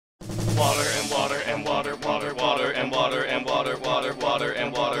water and water and water, water, water and water and water, water, water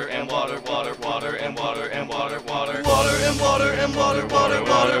and water and water, water, water and water and water, water, water and water and water, water,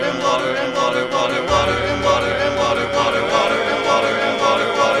 water and water and water, water, water and water and water, water, water and water and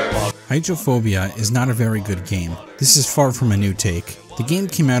water, water. Hydrophobia is not a very good game. This is far from a new take. The game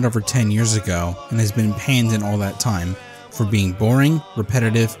came out over 10 years ago and has been panned in all that time for being boring,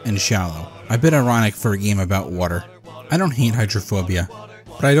 repetitive, and shallow. A bit ironic for a game about water. I don't hate Hydrophobia,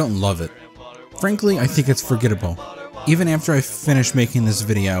 but I don't love it. Frankly, I think it's forgettable. Even after I finish making this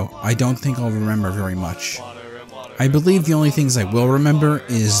video, I don't think I'll remember very much. I believe the only things I will remember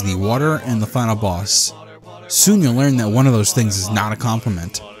is the water and the final boss. Soon you'll learn that one of those things is not a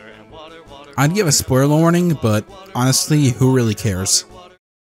compliment. I'd give a spoiler warning, but honestly, who really cares?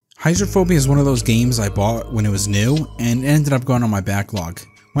 Hydrophobia is one of those games I bought when it was new, and it ended up going on my backlog.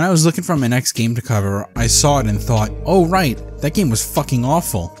 When I was looking for my next game to cover, I saw it and thought, oh right, that game was fucking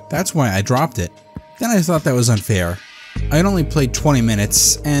awful. That's why I dropped it. Then I thought that was unfair. I had only played 20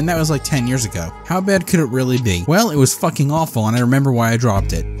 minutes, and that was like 10 years ago. How bad could it really be? Well, it was fucking awful, and I remember why I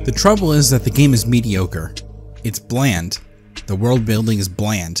dropped it. The trouble is that the game is mediocre. It's bland. The world building is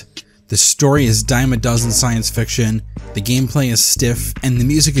bland. The story is dime a dozen science fiction, the gameplay is stiff, and the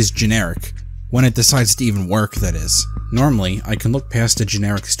music is generic. When it decides to even work, that is. Normally, I can look past a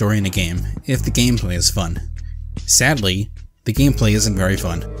generic story in a game, if the gameplay is fun. Sadly, the gameplay isn't very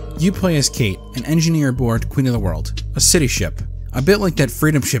fun. You play as Kate, an engineer aboard Queen of the World, a city ship. A bit like that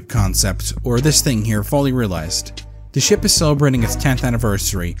Freedom Ship concept, or this thing here fully realized. The ship is celebrating its 10th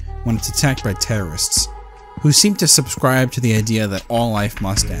anniversary when it's attacked by terrorists, who seem to subscribe to the idea that all life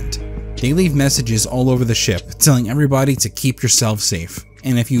must end. They leave messages all over the ship, telling everybody to keep yourself safe.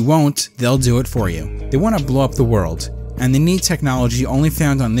 And if you won't, they'll do it for you. They want to blow up the world, and they need technology only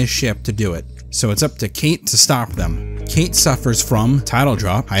found on this ship to do it. So it's up to Kate to stop them. Kate suffers from, title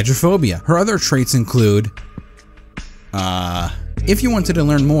drop, hydrophobia. Her other traits include, if you wanted to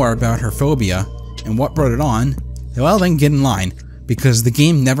learn more about her phobia and what brought it on, well then get in line, because the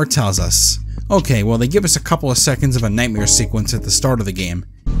game never tells us. Okay, well they give us a couple of seconds of a nightmare sequence at the start of the game.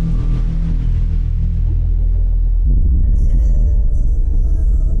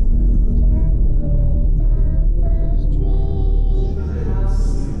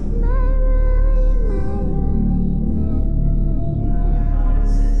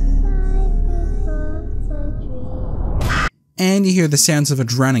 And you hear the sounds of a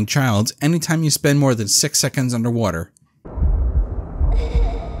drowning child anytime you spend more than 6 seconds underwater.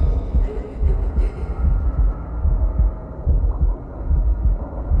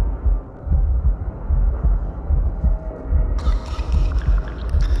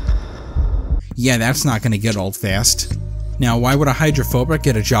 Yeah, that's not gonna get old fast. Now, why would a hydrophobic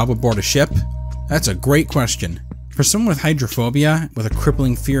get a job aboard a ship? That's a great question. For someone with hydrophobia, with a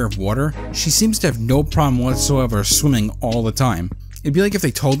crippling fear of water, she seems to have no problem whatsoever swimming all the time. It'd be like if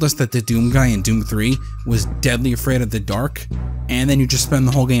they told us that the Doom guy in Doom 3 was deadly afraid of the dark, and then you just spend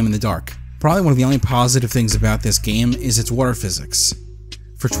the whole game in the dark. Probably one of the only positive things about this game is its water physics.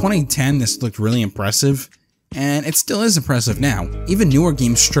 For 2010, this looked really impressive, and it still is impressive now. Even newer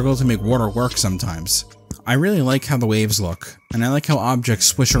games struggle to make water work sometimes. I really like how the waves look, and I like how objects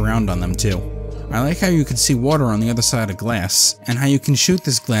swish around on them too. I like how you can see water on the other side of glass, and how you can shoot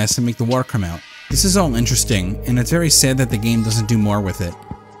this glass and make the water come out. This is all interesting, and it's very sad that the game doesn't do more with it.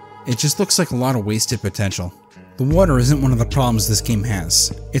 It just looks like a lot of wasted potential. The water isn't one of the problems this game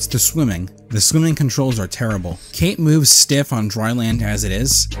has. It's the swimming. The swimming controls are terrible. Kate moves stiff on dry land as it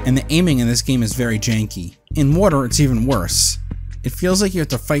is, and the aiming in this game is very janky. In water, it's even worse. It feels like you have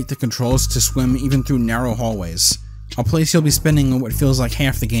to fight the controls to swim even through narrow hallways, a place you'll be spending what feels like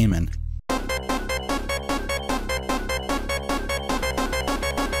half the game in.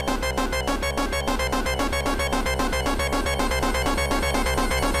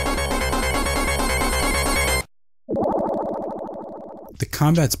 The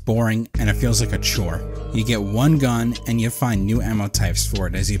combat's boring and it feels like a chore. You get one gun and you find new ammo types for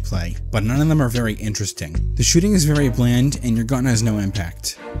it as you play, but none of them are very interesting. The shooting is very bland and your gun has no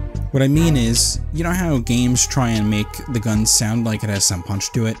impact. What I mean is, you know how games try and make the gun sound like it has some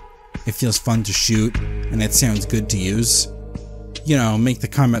punch to it? It feels fun to shoot and it sounds good to use? You know, make the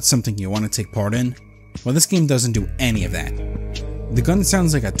combat something you want to take part in? Well, this game doesn't do any of that. The gun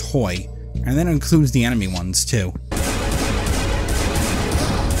sounds like a toy, and that includes the enemy ones too.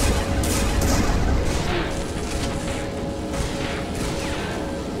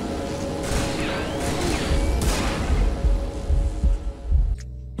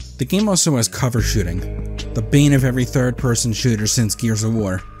 The game also has cover shooting, the bane of every third-person shooter since Gears of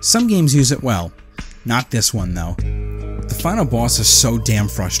War. Some games use it well. Not this one, though. The final boss is so damn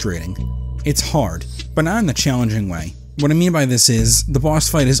frustrating. It's hard, but not in the challenging way. What I mean by this is, the boss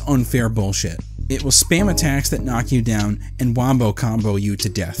fight is unfair bullshit. It will spam attacks that knock you down and wombo combo you to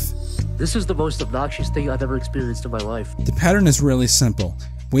death. This is the most obnoxious thing I've ever experienced in my life. The pattern is really simple.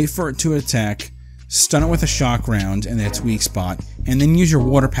 Wait for it to attack, stun it with a shock round in its weak spot, and then use your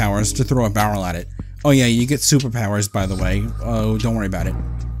water powers to throw a barrel at it. Oh yeah, you get superpowers by the way, oh don't worry about it.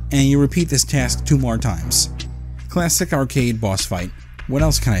 And you repeat this task 2 more times. Classic arcade boss fight. What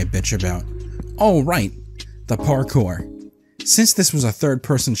else can I bitch about? Oh right, the parkour. Since this was a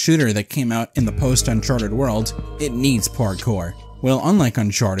third-person shooter that came out in the post-Uncharted world, it needs parkour. Well, unlike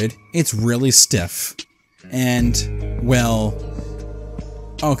Uncharted, it's really stiff. And, well,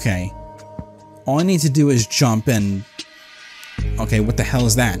 okay. All I need to do is jump and... Okay, what the hell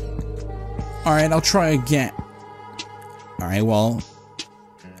is that? Alright, I'll try again. Alright, well...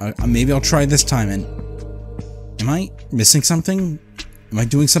 maybe I'll try this time and... Am I missing something? Am I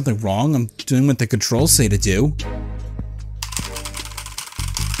doing something wrong? I'm doing what the controls say to do.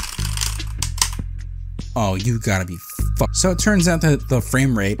 Oh, you gotta be fucked. So it turns out that the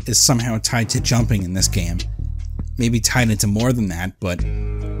frame rate is somehow tied to jumping in this game. Maybe tied into more than that, but...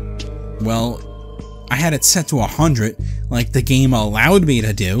 Well, I had it set to 100, like the game allowed me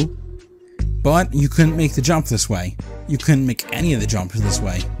to do. But you couldn't make the jump this way. You couldn't make any of the jumps this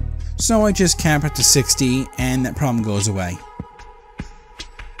way. So I just cap it to 60, and that problem goes away.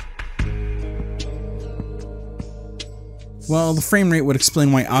 Well, the frame rate would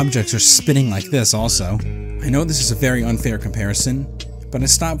explain why objects are spinning like this also. I know this is a very unfair comparison, but I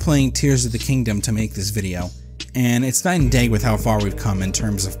stopped playing Tears of the Kingdom to make this video, and it's night and day with how far we've come in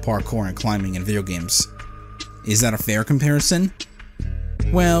terms of parkour and climbing in video games. Is that a fair comparison?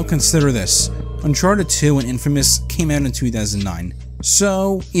 Well, consider this. Uncharted 2 and Infamous came out in 2009,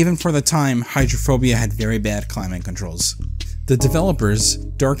 so even for the time, Hydrophobia had very bad climbing controls. The developers,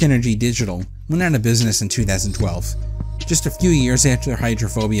 Dark Energy Digital, went out of business in 2012. Just a few years after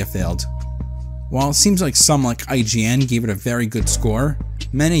Hydrophobia failed. While it seems like some like IGN gave it a very good score,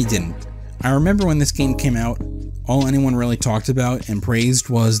 many didn't. I remember when this game came out, all anyone really talked about and praised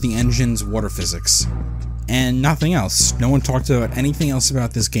was the engine's water physics. And nothing else. No one talked about anything else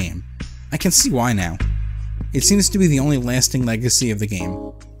about this game. I can see why now. It seems to be the only lasting legacy of the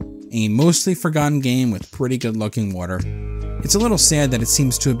game. A mostly forgotten game with pretty good looking water. It's a little sad that it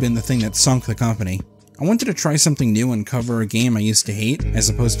seems to have been the thing that sunk the company. I wanted to try something new and cover a game I used to hate, as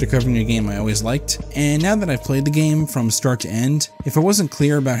opposed to covering a game I always liked, and now that I've played the game from start to end, if I wasn't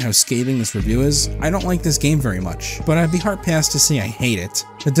clear about how scathing this review is, I don't like this game very much, but I'd be hard-pressed to say I hate it.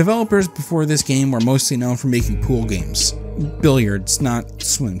 The developers before this game were mostly known for making pool games. Billiards, not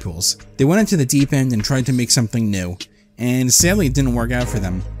swimming pools. They went into the deep end and tried to make something new, and sadly it didn't work out for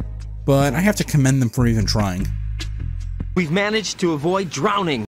them. But I have to commend them for even trying. We've managed to avoid drowning.